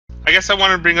I guess I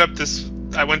want to bring up this.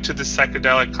 I went to this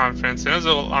psychedelic conference, and it was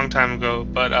a long time ago.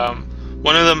 But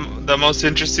one of the most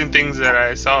interesting things that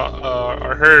I saw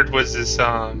or heard was this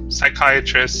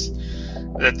psychiatrist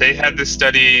that they had this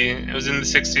study. It was in the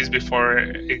 60s before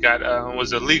it got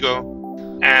was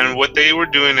illegal. And what they were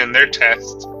doing in their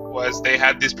test was they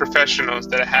had these professionals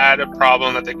that had a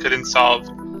problem that they couldn't solve,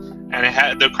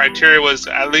 and the criteria was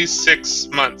at least 6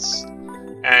 months.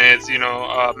 And it's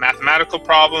mathematical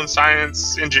problems,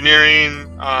 science,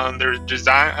 engineering. There's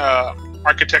design,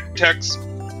 architects,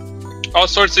 all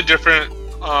sorts of different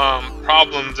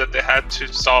problems that they had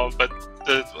to solve. But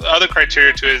the other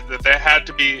criteria too is that there had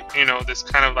to be this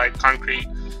kind of like concrete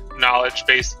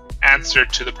knowledge-based answer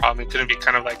to the problem. It couldn't be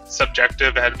kind of like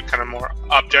subjective. It had to be kind of more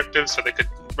objective, so they could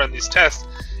run these tests.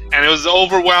 And it was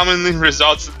overwhelmingly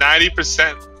results.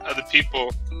 90% of the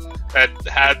people that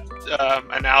had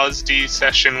an LSD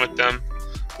session with them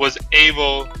was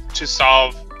able to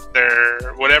solve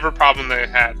their whatever problem they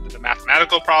had, the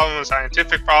mathematical problem, the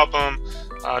scientific problem,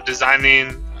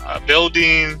 designing a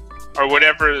building, or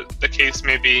whatever the case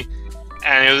may be.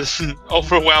 And it was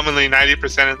overwhelmingly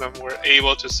 90% of them were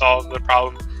able to solve the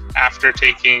problem after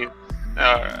taking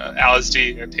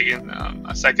LSD or taking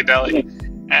a psychedelic.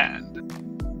 And